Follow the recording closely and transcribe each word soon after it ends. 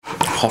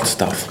hot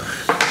stuff.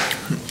 I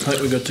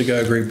think we're good to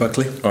go, Greg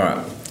Buckley. All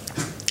right.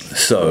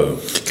 So,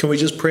 Can we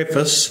just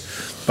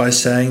preface by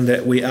saying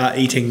that we are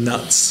eating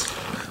nuts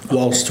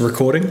whilst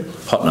recording?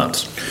 hot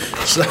nuts.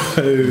 So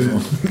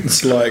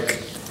it's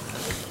like,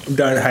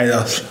 don't hate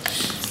us.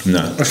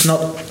 No, It's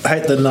not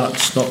hate the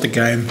nuts, not the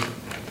game.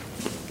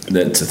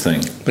 that's a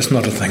thing. It's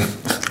not a thing.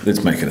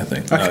 Let's make it a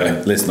thing. Okay.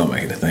 No, let's not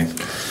make it a thing.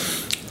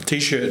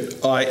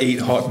 T-shirt, I eat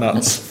hot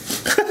nuts.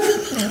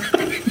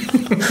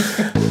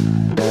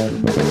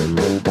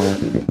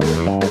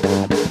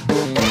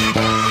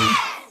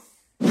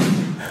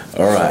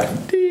 All right.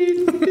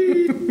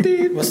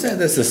 What's that?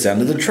 That's the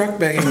sound of the truck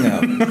backing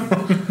up.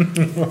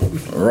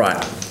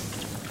 Right.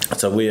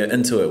 So we are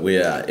into it. We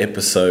are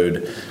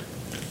episode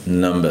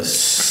number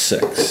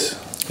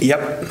 6.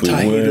 Yep. We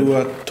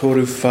Tahirua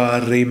toru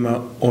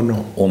wharima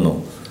ono. Oh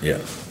no. Yeah.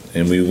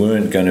 And we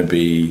weren't going to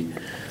be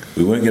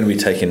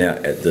taken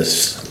out at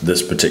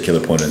this particular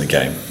point in the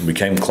game. We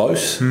came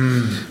close.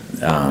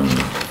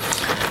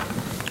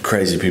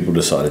 Crazy people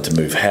decided to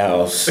move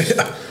house.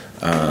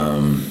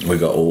 We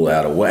got all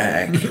out of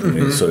whack.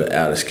 We were sort of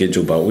out of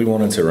schedule, but we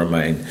wanted to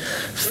remain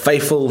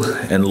faithful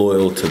and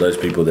loyal to those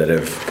people that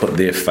have put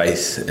their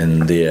faith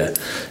and their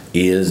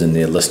ears and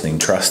their listening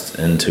trust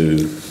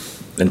into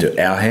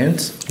our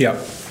hands. Yep.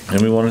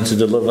 And we wanted to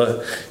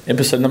deliver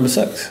episode number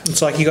 6.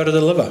 It's like you got to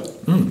deliver.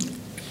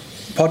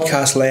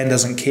 Podcast land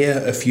doesn't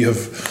care if you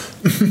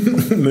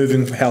have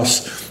moving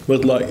house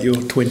with like your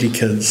 20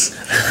 kids.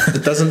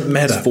 It doesn't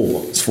matter.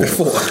 It's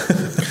four.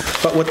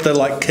 But with the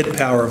like kid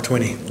power of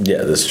 20.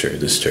 Yeah, that's true.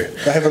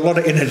 They have a lot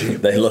of energy.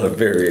 They have a lot of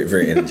very,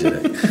 very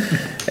energetic.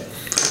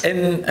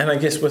 and I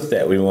guess with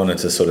that, we wanted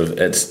to sort of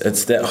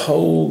it's that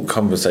whole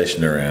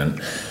conversation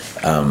around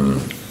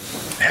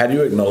how do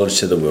you acknowledge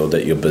to the world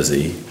that you're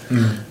busy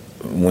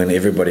when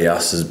everybody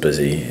else is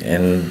busy?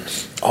 And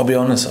I'll be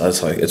honest,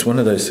 it's one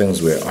of those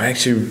things where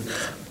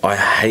I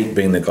hate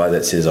being the guy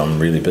that says I'm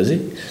really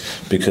busy,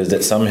 because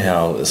that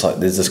somehow it's like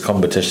there's this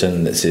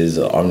competition that says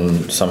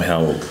I'm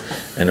somehow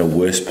in a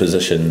worse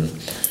position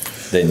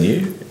than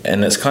you,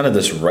 and it's kind of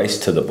this race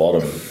to the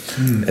bottom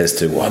as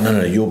to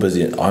no, you're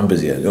busy, I'm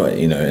busy,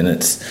 you know, and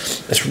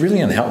it's really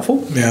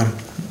unhelpful. Yeah.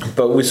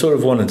 But we sort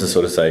of wanted to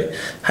sort of say,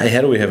 hey,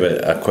 how do we have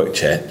a quick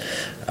chat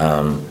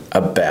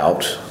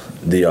about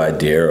the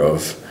idea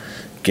of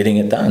getting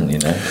it done, you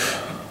know?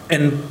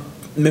 And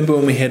remember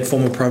when we had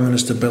former Prime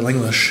Minister Bill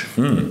English,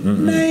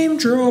 name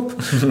drop,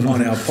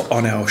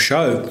 on our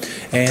show,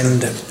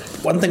 and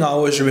one thing I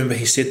always remember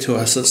he said to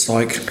us, it's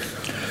like,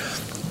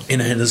 you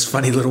know, in his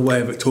funny little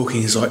way of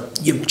talking, he's like,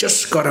 you've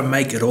just got to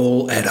make it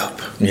all add up.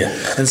 Yeah.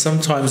 And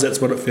sometimes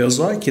that's what it feels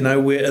like. You know,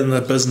 we're in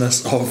the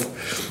business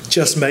of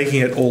just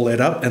making it all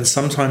add up, and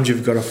sometimes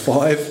you've got a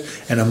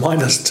 5 and a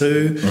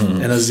 -2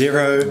 and a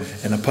 0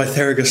 and a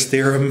Pythagoras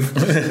theorem.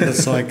 And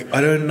it's like,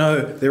 I don't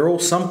know, they're all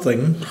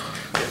something,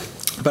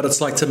 but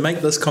it's like to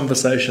make this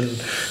conversation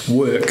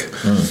work.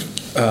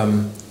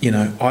 You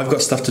know, I've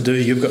got stuff to do,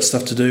 you've got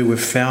stuff to do, we've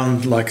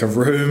found like a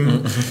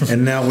room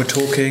and now we're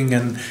talking,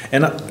 and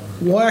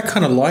why I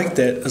kind of like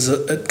that is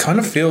it kind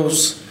of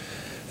feels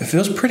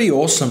pretty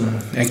awesome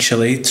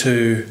actually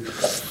to,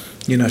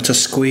 you know, to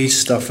squeeze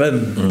stuff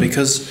in,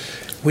 because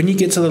when you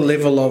get to the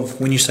level of,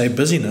 when you say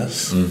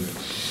busyness,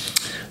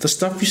 the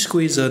stuff you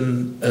squeeze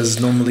in is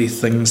normally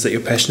things that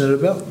you're passionate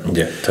about.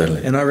 Yeah,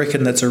 totally. And I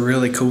reckon that's a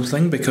really cool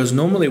thing, because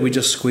normally we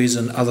just squeeze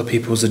in other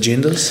people's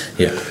agendas.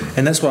 Yeah.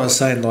 And that's why I was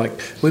saying, like,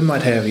 we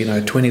might have, you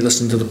know, 20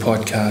 listening to the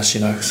podcast,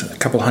 you know, a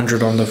couple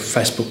hundred on the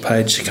Facebook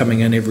page coming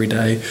in every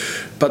day.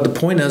 But the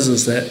point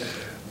is that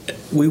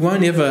we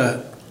won't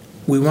ever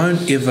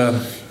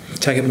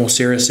take it more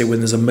seriously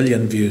when there's 1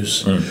 million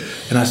views.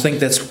 And I think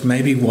that's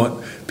maybe what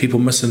people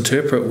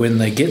misinterpret when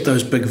they get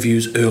those big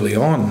views early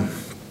on.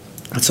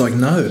 It's like,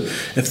 no,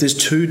 if there's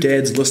 2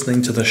 dads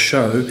listening to the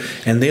show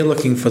and they're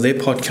looking for their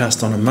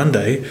podcast on a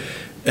Monday,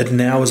 it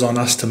now is on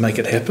us to make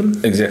it happen.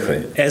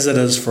 Exactly. As it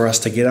is for us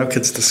to get our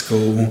kids to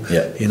school,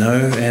 Yeah. you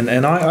know.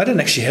 And I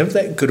didn't actually have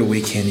that good a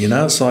weekend, you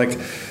know. It's like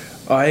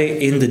I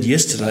ended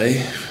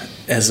yesterday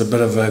as a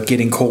bit of a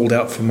getting called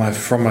out from my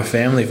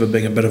family for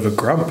being a bit of a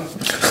grump.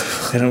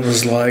 And it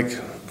was like,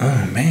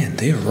 oh man,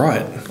 they're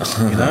right,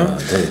 you know.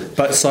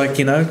 But it's like,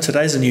 you know,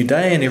 today's a new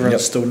day and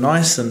everyone's still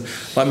nice. And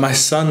like my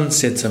son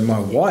said to my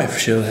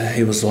wife,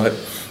 he was like,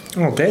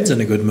 oh, Dad's in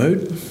a good mood.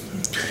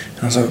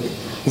 And I was like,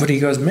 what do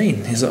you guys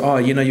mean? He's like, oh,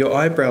 you know, your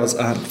eyebrows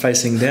aren't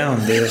facing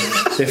down, they're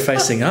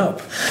facing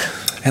up.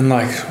 And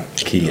like,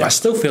 I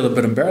still feel a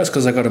bit embarrassed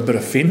because I got a bit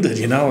offended,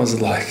 you know. I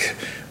was like,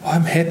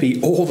 I'm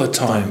happy all the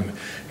time.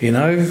 You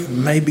know,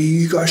 maybe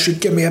you guys should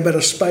give me a bit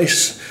of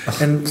space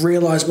and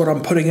realise what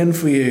I'm putting in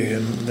for you.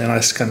 And then I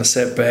just kind of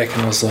sat back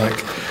and was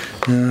like,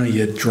 oh,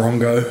 you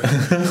drongo,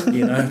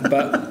 you know.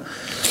 But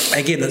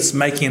again, it's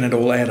making it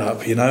all add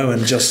up, you know,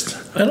 and just...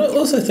 And I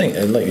also think,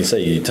 like you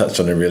say, you touched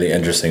on a really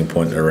interesting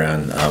point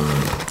around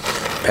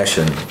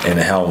passion and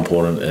how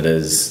important it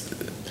is.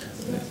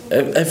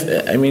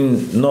 I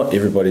mean, not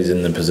everybody's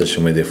in the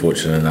position where they're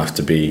fortunate enough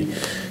to be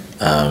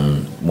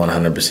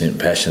 100%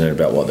 passionate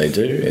about what they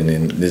do, and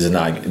then there's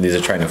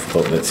a train of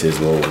thought that says,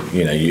 well,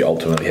 you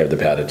ultimately have the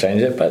power to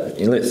change it, but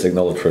let's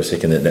acknowledge for a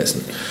second that that's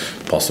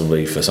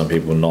possibly for some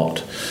people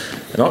not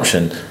an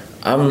option.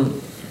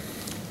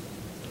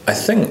 I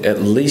think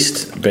at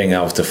least being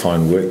able to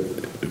find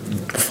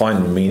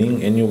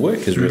meaning in your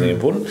work is really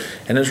important,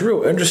 and it's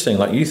real interesting.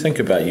 Like, you think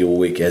about your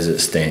week as it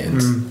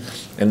stands,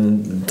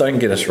 and don't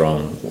get us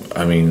wrong.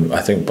 I mean,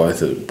 I think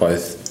both.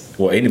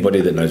 Well,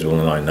 anybody that knows Will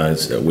and I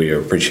knows that we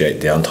appreciate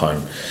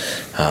downtime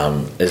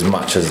as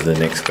much as the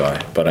next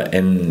guy. But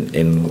and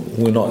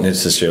we're not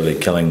necessarily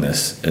killing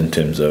this in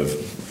terms of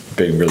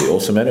being really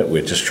awesome at it.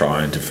 We're just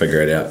trying to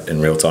figure it out in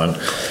real time,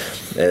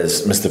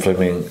 as Mr.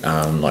 Fleming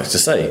likes to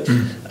say.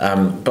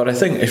 But I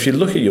think if you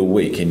look at your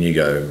week and you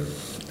go,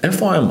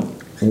 if I'm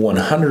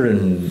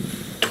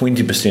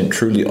 120%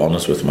 truly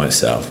honest with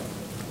myself,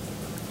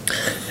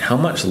 how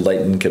much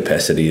latent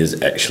capacity is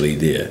actually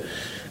there?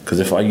 Because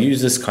if I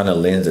use this kind of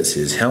lens that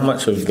says, how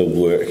much of the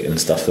work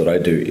and stuff that I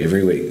do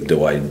every week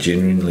do I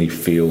genuinely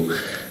feel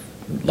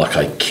like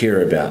I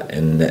care about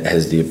and that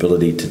has the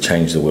ability to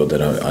change the world that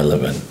I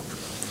live in?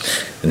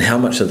 And how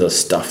much of the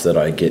stuff that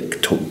I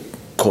get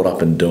caught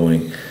up in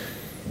doing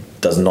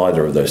does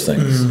neither of those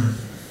things?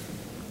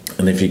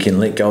 And if you can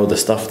let go of the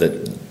stuff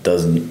that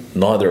does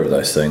neither of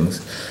those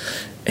things,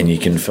 and you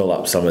can fill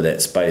up some of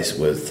that space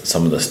with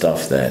some of the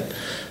stuff that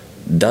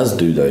does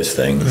do those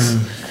things,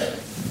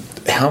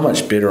 how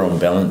much better on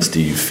balance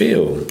do you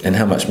feel, and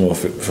how much more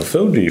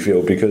fulfilled do you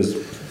feel? Because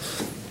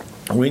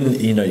when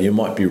you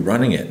might be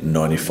running at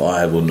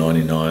 95 or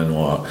 99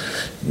 or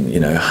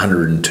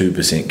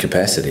 102%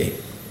 capacity,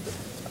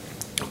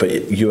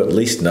 but you at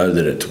least know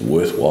that it's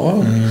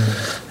worthwhile.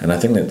 And I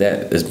think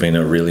that has been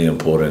a really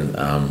important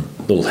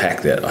little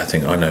hack that I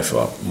think I know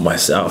for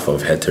myself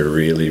I've had to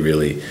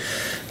really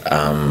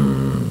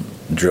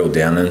drill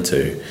down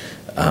into.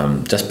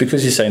 Just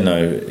because you say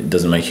no, it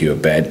doesn't make you a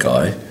bad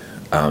guy.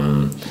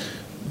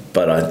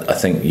 But I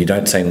think you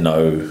don't say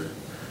no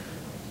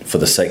for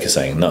the sake of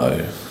saying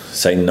no.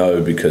 Say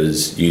no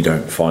because you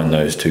don't find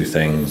those two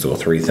things or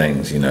three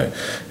things.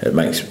 It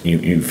makes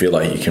you feel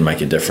like you can make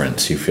a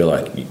difference. You feel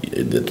like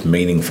it's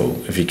meaningful.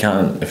 If you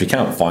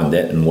can't find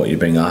that in what you're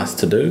being asked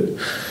to do,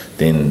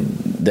 then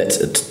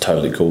it's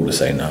totally cool to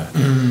say no.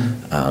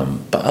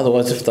 But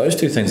otherwise, if those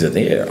two things are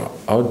there,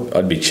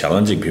 I'd be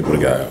challenging people to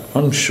go,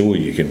 I'm sure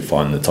you can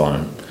find the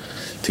time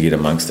to get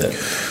amongst it.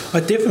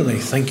 I definitely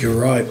think you're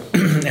right.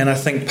 And I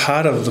think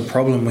part of the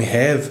problem we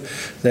have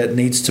that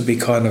needs to be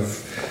kind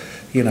of,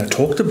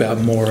 talked about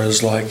more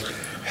is like,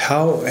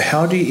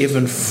 how do you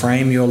even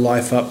frame your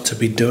life up to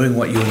be doing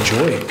what you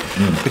enjoy?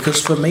 Because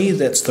for me,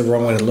 that's the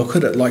wrong way to look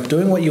at it. Like,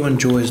 doing what you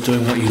enjoy is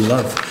doing what you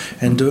love,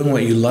 and doing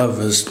what you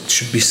love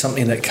should be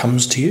something that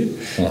comes to you,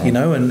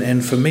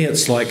 and for me,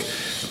 it's like,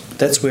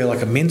 that's where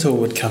like a mentor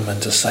would come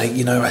in to say,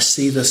 I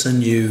see this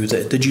in you.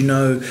 Did you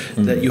know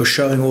that you're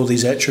showing all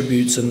these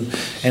attributes? And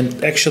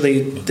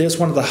actually, that's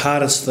one of the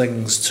hardest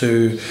things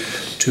to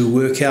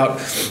work out.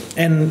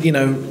 And,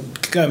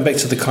 going back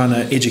to the kind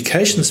of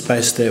education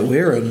space that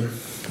we're in,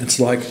 it's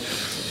like,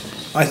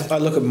 I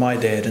look at my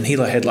dad, and he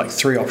had like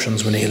three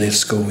options when he left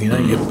school.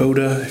 You're a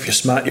builder. If you're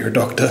smart, you're a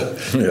doctor.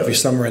 If you're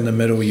somewhere in the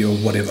middle, you're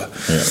whatever.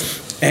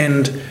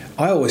 And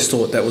I always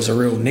thought that was a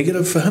real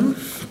negative for him.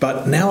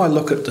 But now I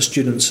look at the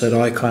students that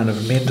I kind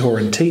of mentor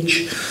and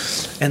teach,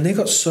 and they've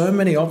got so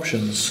many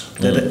options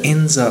that it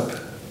ends up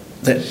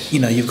that,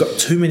 you've got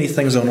too many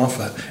things on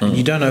offer and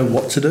you don't know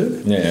what to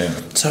do.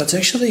 So it's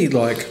actually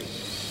like,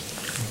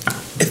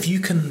 if you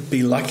can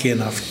be lucky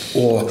enough,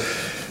 or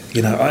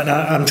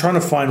I'm trying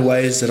to find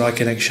ways that I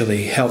can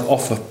actually help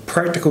offer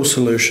practical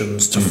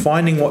solutions to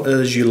finding what it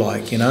is you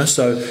like.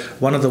 So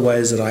one of the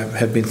ways that I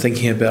have been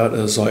thinking about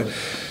is like,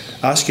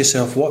 ask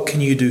yourself, what can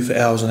you do for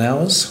hours and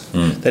hours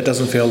that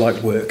doesn't feel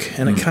like work?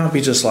 And it can't be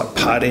just like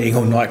partying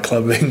or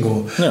nightclubbing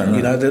or,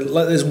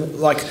 there's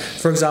like,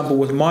 for example,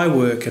 with my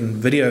work and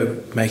video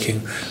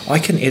making, I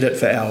can edit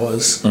for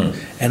hours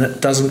and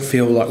it doesn't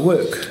feel like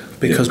work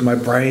because my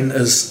brain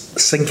is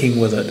syncing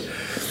with it.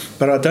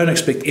 But I don't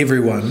expect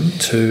everyone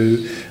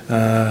to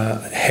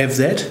have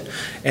that.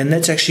 And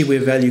that's actually where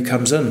value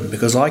comes in,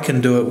 because I can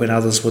do it when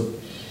others would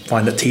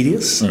find it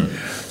tedious.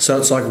 So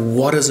it's like,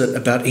 what is it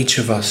about each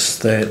of us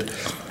that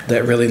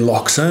really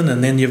locks in?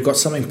 And then you've got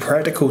something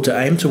practical to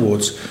aim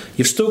towards.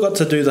 You've still got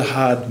to do the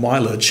hard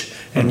mileage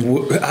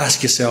and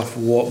ask yourself,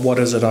 what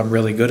is it I'm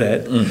really good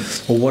at?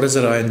 Or what is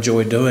it I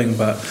enjoy doing?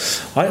 But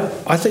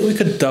I think we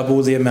could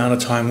double the amount of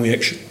time we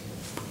actually...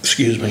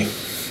 Excuse me.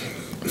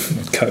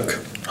 Coke.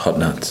 Hot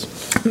nuts.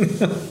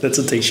 That's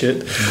a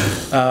t-shirt.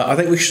 I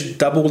think we should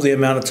double the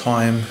amount of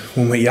time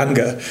when we're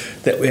younger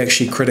that we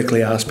actually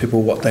critically ask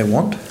people what they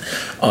want.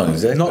 Oh,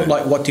 exactly. Not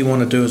like, what do you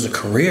want to do as a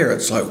career?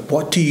 It's like,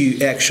 what do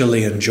you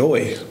actually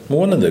enjoy?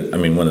 Well, one of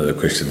the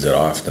questions that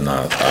I often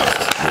ask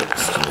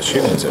the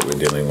students that we're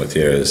dealing with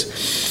here is,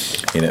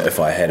 if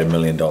I had $1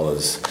 million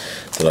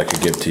that that I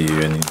could give to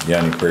you, and the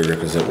only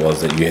prerequisite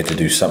was that you had to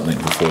do something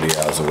for 40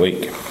 hours a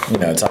week.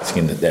 It's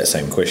asking that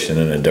same question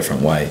in a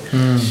different way.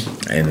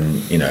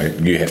 And,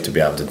 you have to be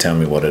able to tell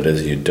me what it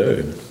is you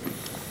do.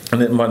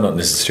 And it might not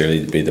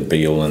necessarily be the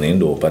be-all and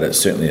end-all, but it's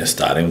certainly a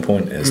starting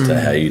point as to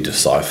how you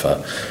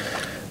decipher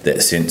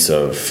that sense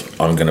of,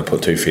 I'm going to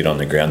put 2 feet on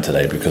the ground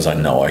today because I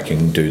know I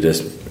can do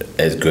this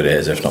as good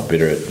as, if not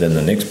better, than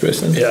the next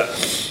person. Yeah.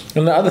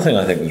 And the other thing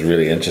I think is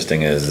really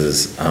interesting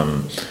is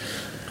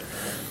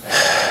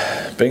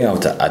being able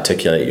to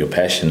articulate your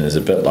passion is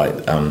a bit like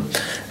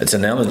it's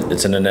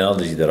an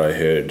analogy that I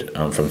heard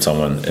from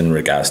someone in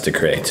regards to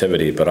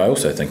creativity, but I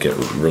also think it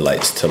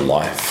relates to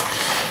life,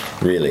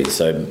 really.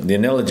 So the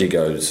analogy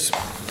goes,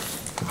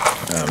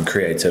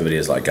 creativity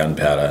is like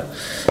gunpowder.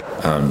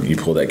 You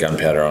pour that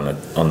gunpowder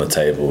on the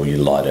table, you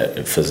light it,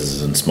 it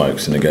fizzes and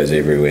smokes, and it goes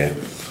everywhere.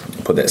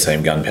 Put that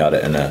same gunpowder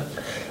in a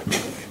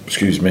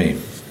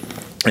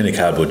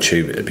cardboard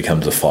tube, it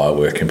becomes a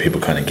firework, and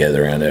people kind of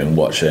gather around it and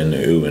watch it and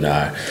ooh and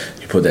ah.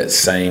 You put that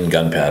same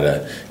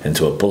gunpowder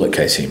into a bullet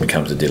casing, it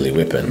becomes a deadly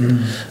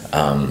weapon.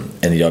 And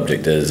the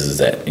object is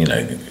that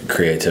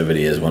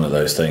creativity is one of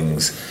those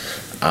things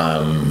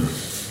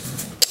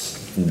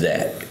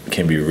that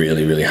can be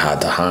really, really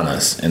hard to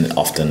harness, and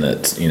often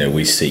it's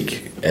we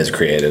seek as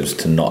creatives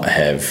to not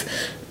have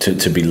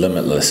to be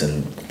limitless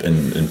in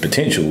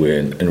potential, where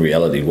in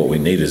reality what we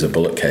need is a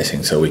bullet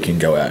casing so we can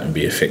go out and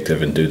be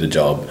effective and do the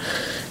job,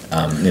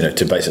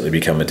 to basically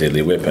become a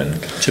deadly weapon.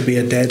 To be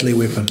a deadly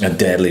weapon. A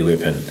deadly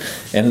weapon.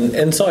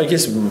 And so I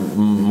guess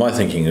my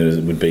thinking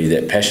would be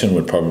that passion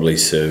would probably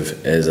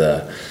serve as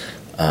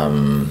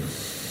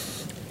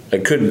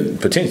it could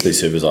potentially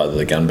serve as either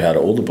the gunpowder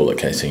or the bullet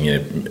casing,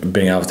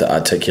 being able to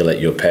articulate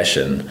your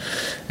passion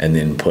and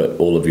then put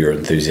all of your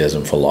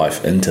enthusiasm for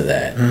life into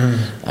that.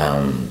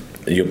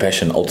 Your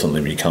passion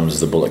ultimately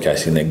becomes the bullet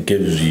casing that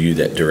gives you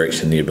that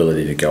direction, the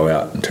ability to go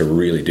out and to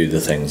really do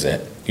the things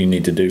that you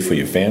need to do for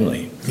your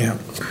family. Yeah.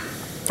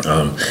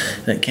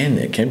 It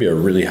can be a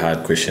really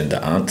hard question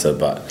to answer,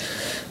 but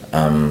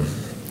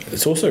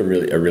it's also a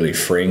really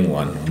freeing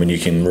one when you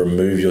can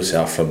remove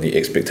yourself from the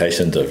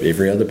expectations of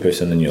every other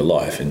person in your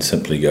life and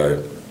simply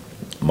go,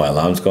 my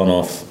alarm's gone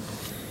off.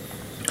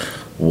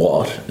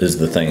 What is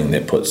the thing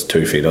that puts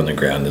 2 feet on the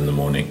ground in the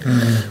morning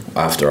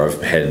after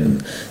I've had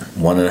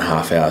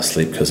 1.5 hours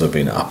sleep because I've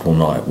been up all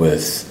night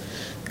with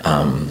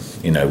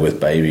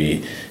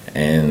baby,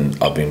 and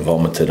I've been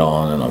vomited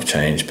on, and I've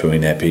changed pooey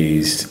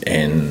nappies,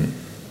 and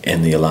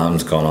the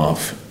alarm's gone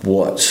off.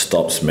 What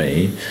stops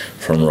me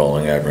from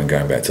rolling over and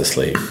going back to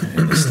sleep?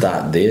 And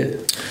start there.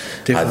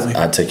 Definitely.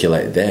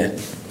 Articulate that.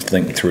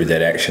 Think through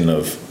that action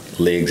of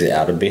legs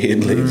out of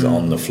bed, legs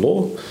on the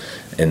floor.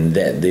 And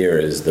that there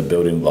is the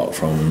building block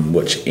from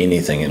which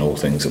anything and all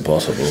things are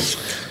possible.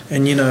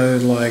 And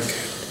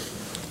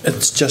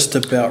it's just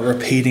about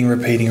repeating,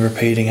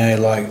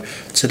 Like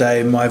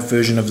today, my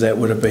version of that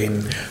would have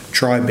been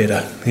try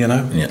better,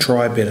 Yeah.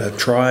 Try better.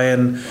 Try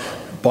and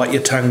bite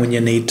your tongue when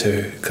you need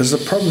to. Because the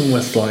problem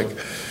with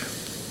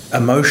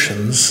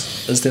emotions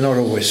is they're not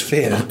always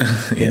fair,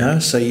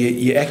 So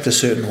you act a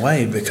certain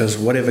way because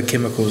whatever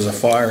chemicals are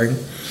firing,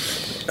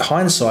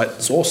 hindsight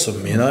is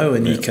awesome,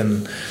 and you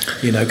can,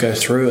 go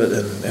through it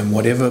and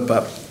whatever,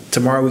 but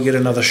tomorrow we get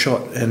another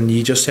shot, and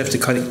you just have to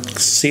kind of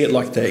see it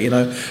like that,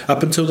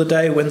 up until the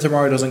day when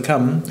tomorrow doesn't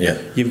come,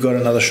 you've got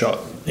another shot,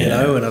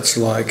 and it's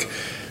like,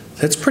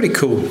 that's pretty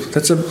cool.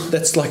 That's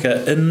like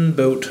an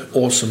inbuilt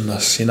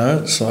awesomeness,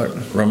 It's like,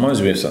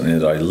 reminds me of something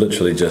that I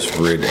literally just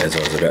read as I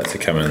was about to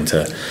come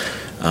into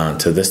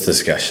to this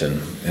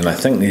discussion, and I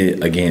think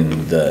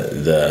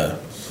the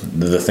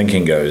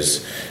thinking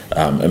goes,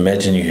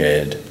 imagine you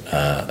had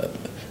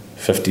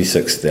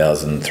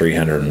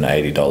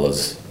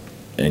 $56,380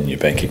 in your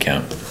bank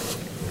account,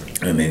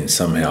 and then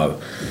somehow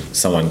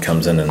someone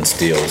comes in and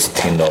steals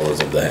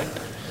 $10 of that.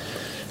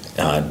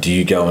 Do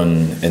you go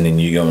in and then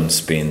you go and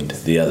spend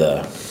the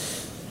other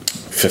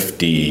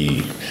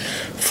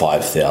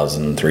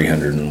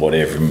 $55,300 and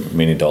whatever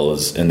many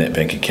dollars in that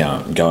bank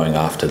account going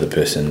after the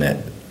person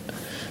that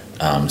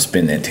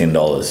spent that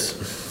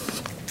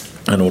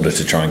 $10 in order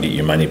to try and get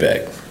your money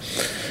back?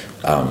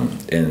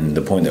 And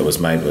the point that was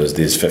made was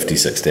there's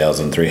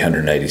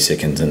 56,380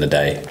 seconds in a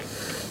day,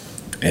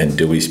 and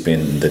do we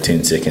spend the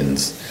 10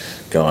 seconds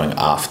going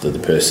after the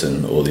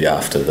person or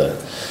after the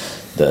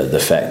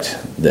fact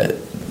that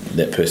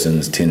that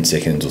person's 10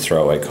 seconds or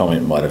throwaway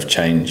comment might have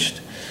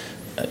changed?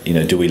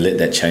 Do we let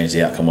that change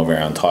the outcome of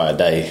our entire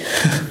day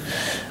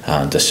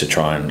just to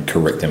try and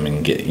correct them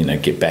and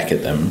get back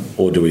at them,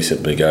 or do we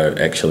simply go,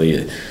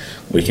 actually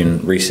we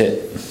can reset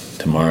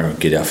tomorrow,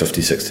 get our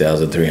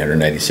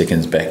 56,380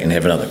 seconds back and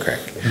have another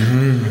crack?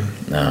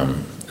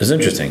 It's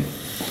interesting.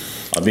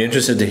 I'd be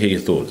interested to hear your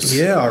thoughts.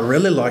 Yeah, I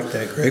really like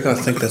that, Greg. I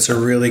think that's a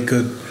really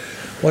good,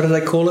 what do they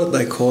call it?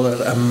 They call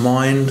it a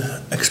mind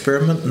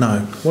experiment? No.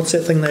 What's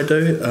that thing they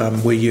do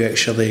where you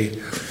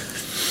actually,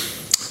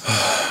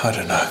 I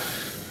don't know.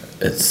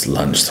 It's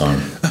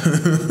lunchtime.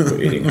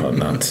 We're eating hot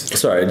nuts.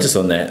 Sorry, just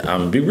on that,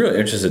 be really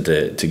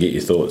interested to get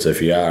your thoughts.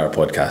 If you are a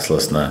podcast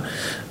listener,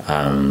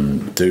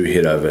 do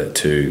head over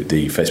to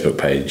the Facebook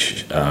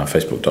page,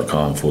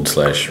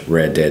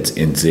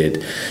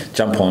 facebook.com/RadDadsNZ.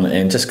 Jump on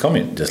and just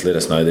comment. Just let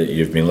us know that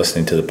you've been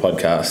listening to the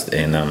podcast,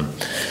 and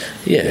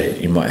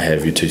you might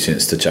have your 2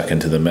 cents to chuck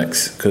into the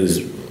mix,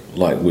 because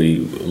we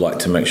like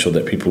to make sure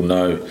that people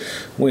know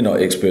we're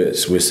not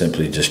experts. We're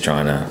simply just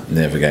trying to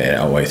navigate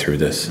our way through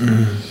this.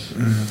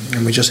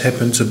 And we just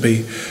happen to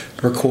be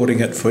recording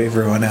it for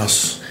everyone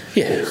else.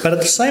 Yeah. But at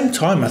the same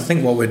time, I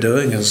think what we're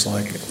doing is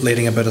like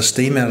letting a bit of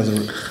steam out of the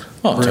room.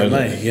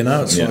 Totally. You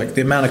know, it's like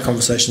the amount of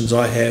conversations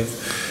I have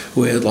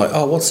where like,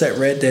 oh, what's that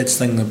Rad Dads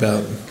thing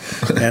about?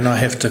 And I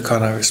have to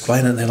kind of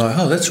explain it, and they're like,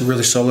 oh, that's a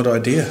really solid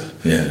idea.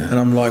 Yeah. And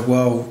I'm like,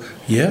 well,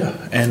 yeah,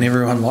 and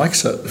everyone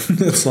likes it.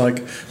 It's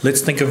like,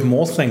 let's think of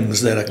more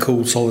things that are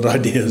cool, solid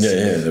ideas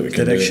that we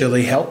can do.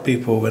 actually help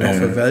people and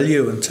offer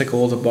value and tick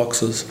all the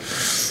boxes.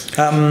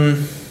 I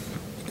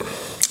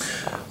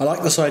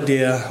like this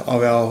idea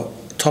of our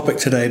topic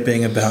today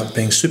being about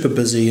being super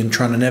busy and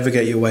trying to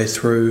navigate your way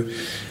through,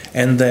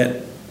 and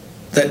that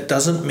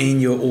doesn't mean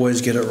you'll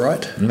always get it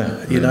right.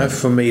 No.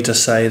 For me to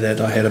say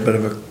that I had a bit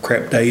of a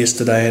crap day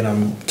yesterday and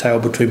I'm tail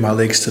between my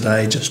legs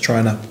today just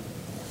trying to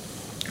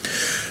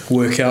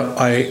work out.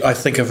 I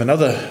think of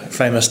another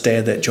famous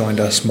dad that joined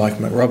us, Mike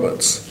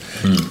McRoberts.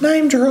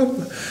 Name drop.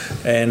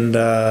 And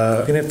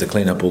you're going to have to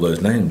clean up all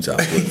those names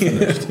after we're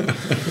finished.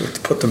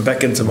 Put them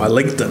back into my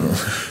LinkedIn.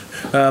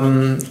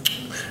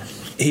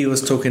 He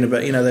was talking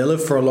about, they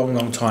live for a long,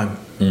 long time,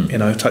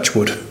 touch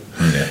wood.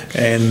 Yeah.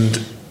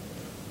 And,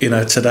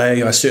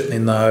 today I certainly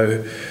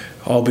know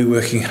I'll be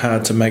working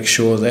hard to make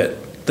sure that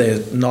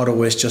they're not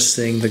always just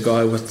seeing the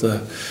guy with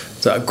the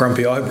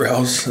grumpy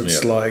eyebrows.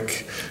 It's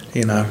like,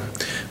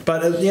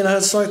 but,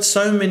 it's like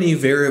so many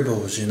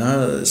variables,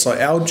 It's like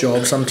our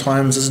job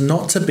sometimes is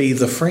not to be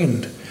the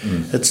friend.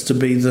 It's to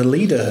be the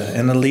leader,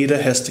 and the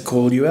leader has to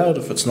call you out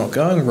if it's not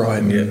going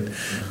right.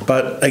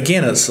 But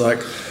again, it's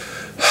like,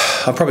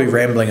 I'm probably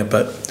rambling a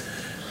bit.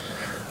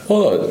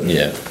 All I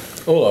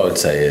would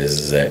say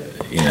is that,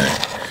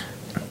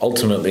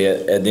 ultimately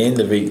at the end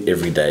of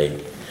every day,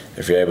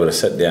 if you're able to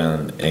sit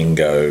down and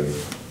go,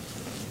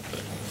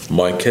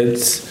 my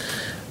kids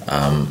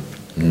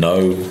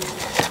know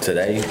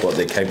today what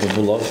they're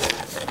capable of,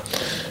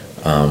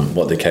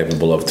 what they're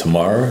capable of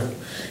tomorrow,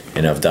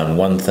 and I've done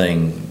one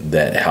thing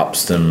that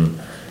helps them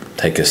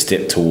take a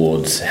step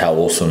towards how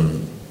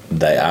awesome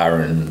they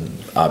are and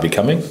are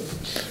becoming,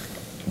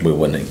 we're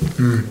winning.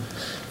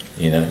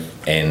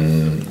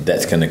 And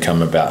that's going to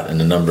come about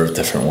in a number of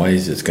different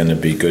ways. It's going to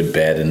be good,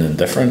 bad, and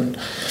indifferent.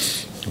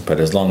 But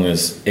as long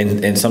as,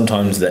 and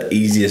sometimes the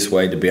easiest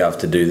way to be able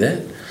to do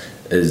that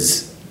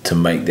is to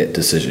make that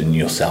decision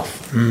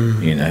yourself.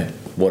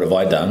 What have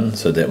I done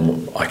so that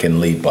I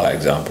can lead by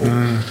example?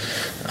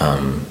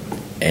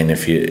 And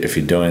if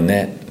you're doing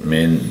that,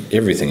 man,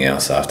 everything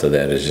else after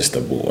that is just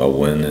a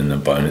win and a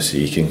bonus that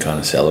you can kind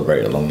of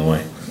celebrate along the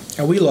way.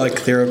 Are we like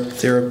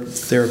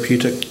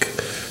therapeutic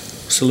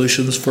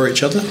solutions for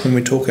each other when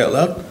we talk out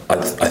loud?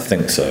 I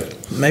think so.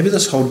 Maybe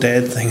this whole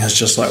dad thing is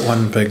just like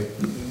one big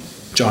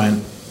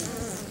giant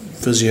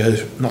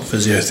not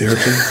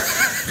physiotherapy,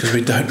 because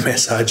we don't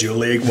massage your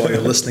leg while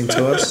you're listening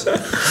to us.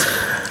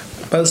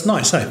 But it's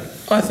nice, eh?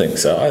 I think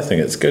so. I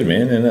think it's good,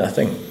 man. And I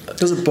think...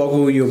 Does it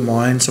boggle your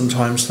mind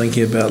sometimes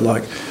thinking about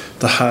like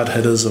the hard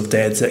hitters of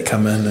dads that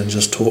come in and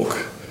just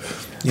talk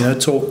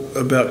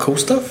about cool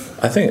stuff?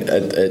 I think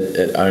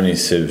it only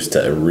serves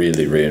to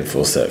really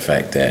reinforce that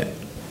fact that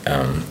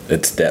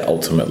it's that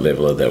ultimate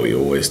leveler that we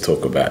always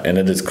talk about, and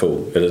it is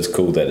cool. It is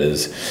cool that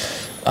it's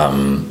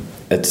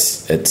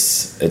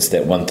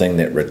that one thing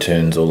that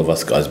returns all of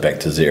us guys back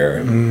to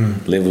zero,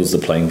 levels the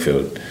playing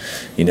field.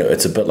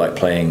 It's a bit like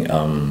playing.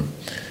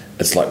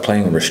 It's like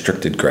playing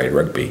restricted grade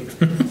rugby.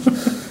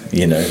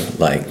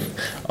 Like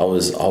I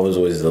was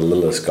always the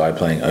littlest guy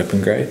playing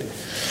open grade,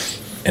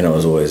 and I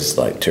was always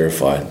like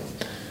terrified.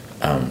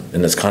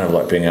 And it's kind of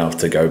like being able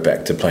to go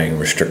back to playing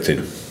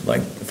restricted,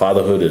 like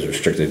fatherhood is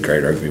restricted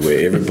grade rugby,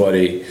 where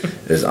everybody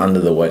is under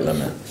the weight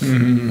limit,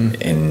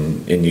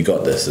 and you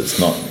got this. It's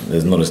not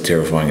as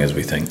terrifying as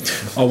we think.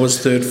 I was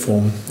third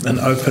form in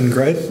open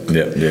grade.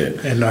 Yeah.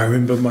 And I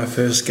remember my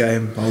first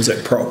game. I was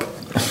at prop,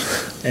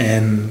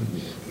 and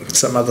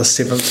some other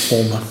seventh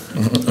former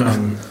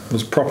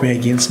was propping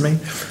against me,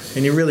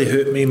 and he really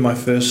hurt me in my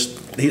first.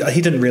 He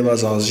didn't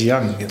realise I was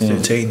young,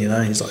 13.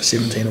 He's like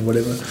 17 or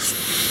whatever.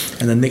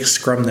 And the next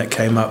scrum that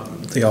came up,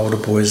 the older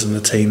boys in the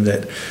team,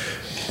 that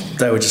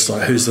they were just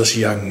like, who's this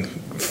young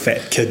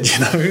fat kid,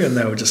 And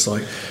they were just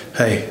like,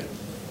 hey,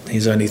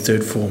 he's only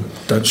third form,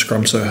 don't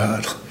scrum so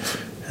hard.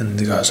 And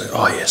the guy's like,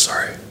 oh yeah,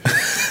 sorry.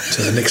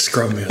 So the next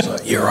scrum, he was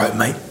like, you're right,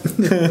 mate.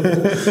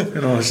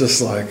 And I was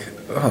just like,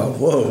 oh,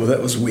 whoa,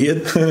 that was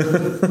weird.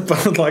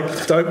 But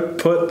like, don't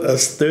put a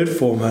third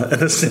former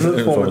in a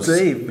seventh former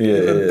team,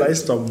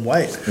 based on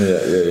weight.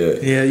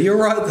 Yeah, you're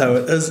right though.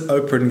 It is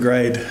open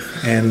grade,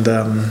 and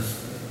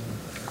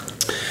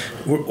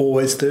we're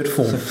always third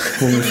form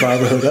when we're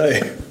fatherhood,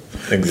 eh?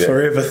 Exactly.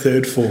 Forever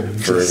third form.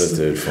 Forever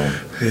third form.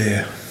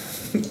 Yeah.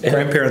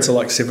 Grandparents are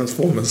like seventh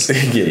formers.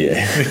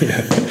 Yeah.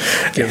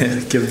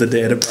 Give the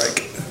dad a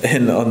break.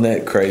 And on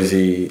that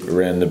crazy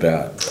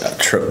roundabout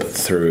trip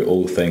through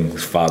all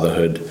things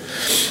fatherhood,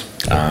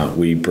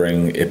 we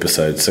bring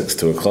episode 6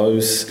 to a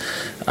close.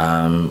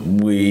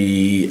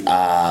 We're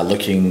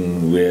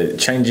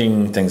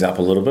changing things up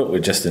a little bit. We're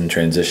just in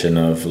transition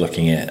of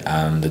looking at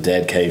the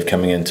Dad Cave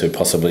coming into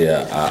possibly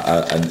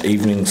an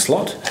evening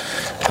slot.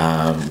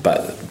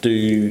 But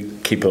do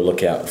keep a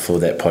lookout for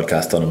that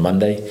podcast on a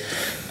Monday.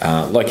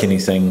 Like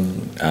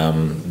anything,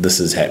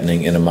 this is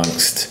happening in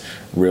amongst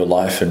real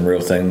life and real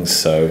things.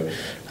 So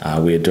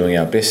we're doing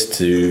our best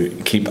to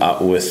keep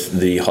up with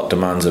the hot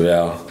demands of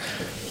our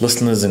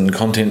listeners and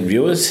content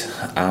viewers,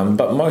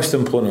 but most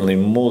importantly,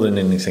 more than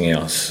anything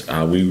else,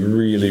 we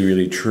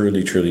really,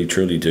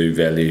 truly do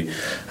value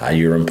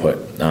your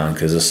input,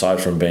 because aside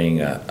from being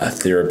a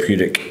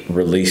therapeutic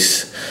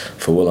release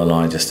for Will and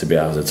I just to be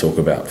able to talk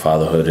about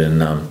fatherhood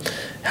and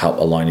help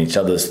align each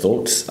other's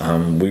thoughts,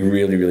 we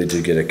really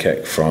do get a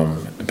kick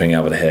from being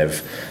able to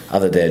have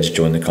other dads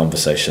join the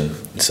conversation.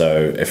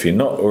 So if you're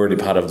not already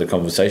part of the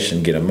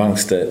conversation, get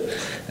amongst it.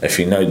 If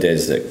you know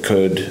dads that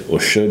could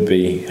or should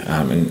be,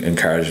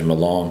 encourage them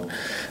along.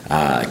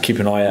 Keep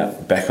an eye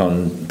out back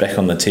on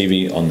the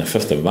TV on the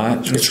 5th of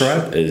March, which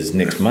is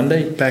next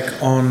Monday.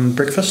 Back on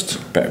breakfast.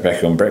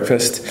 Back on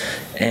breakfast,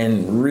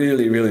 and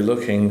really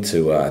looking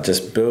to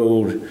just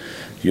build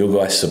your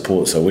guys'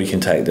 support so we can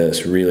take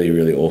this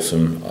really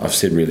awesome. I've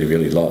said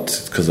really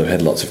lots because I've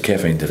had lots of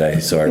caffeine today,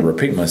 so I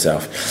repeat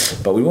myself.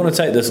 But we want to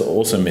take this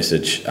awesome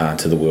message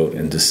to the world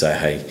and just say,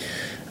 hey,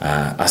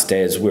 us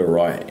dads, we're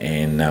right,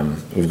 and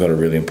we've got a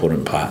really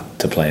important part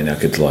to play in our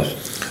kids'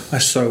 lives. I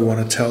so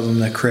want to tell them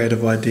that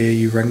creative idea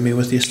you rang me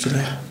with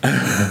yesterday.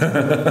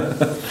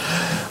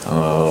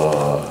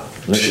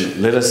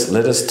 Let us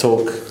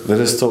talk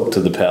to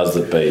the powers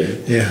that be.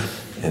 Yeah.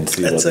 And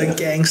see it's a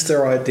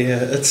gangster idea.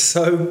 It's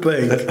so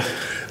big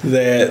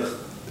that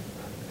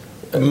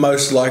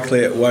most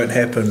likely it won't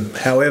happen.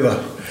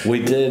 However,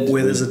 where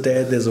there's a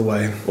dad, there's a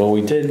way. Well,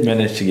 we did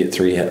manage to get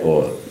two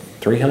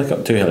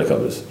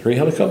helicopters.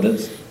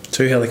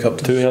 2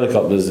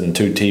 helicopters and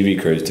 2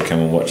 TV crews to come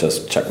and watch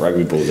us chuck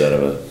rugby balls out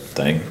of a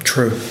thing.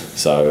 True.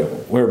 So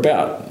we're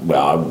about,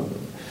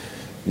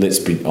 let's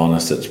be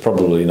honest, it's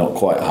probably not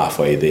quite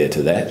halfway there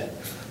to that,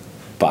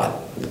 but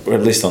we're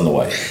at least on the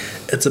way.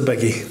 It's a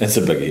biggie. It's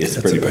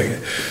pretty big.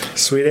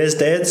 Sweet as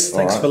dads,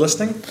 thanks for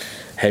listening.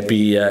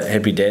 Happy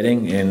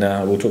dadding, and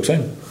we'll talk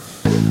soon.